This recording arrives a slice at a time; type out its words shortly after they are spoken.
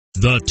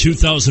The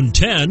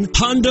 2010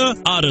 Honda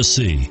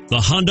Odyssey. The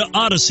Honda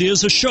Odyssey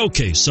is a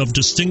showcase of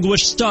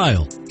distinguished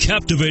style,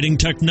 captivating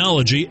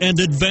technology, and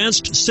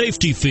advanced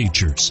safety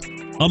features.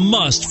 A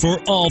must for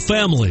all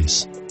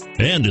families,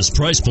 and is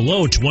priced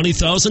below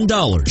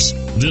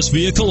 $20,000. This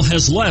vehicle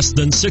has less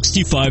than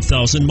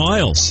 65,000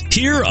 miles.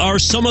 Here are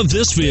some of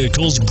this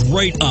vehicle's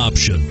great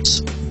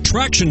options: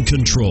 traction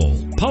control,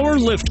 power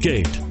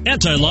liftgate,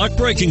 anti-lock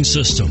braking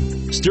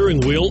system, steering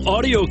wheel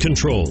audio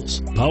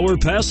controls, power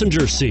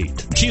passenger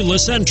seat,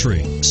 keyless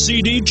entry,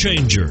 CD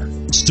changer,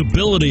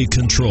 stability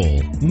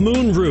control,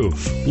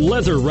 moonroof,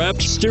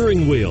 leather-wrapped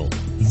steering wheel.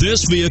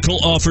 This vehicle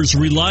offers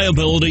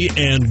reliability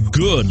and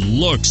good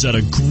looks at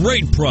a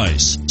great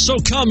price. So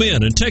come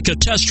in and take a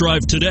test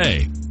drive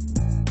today.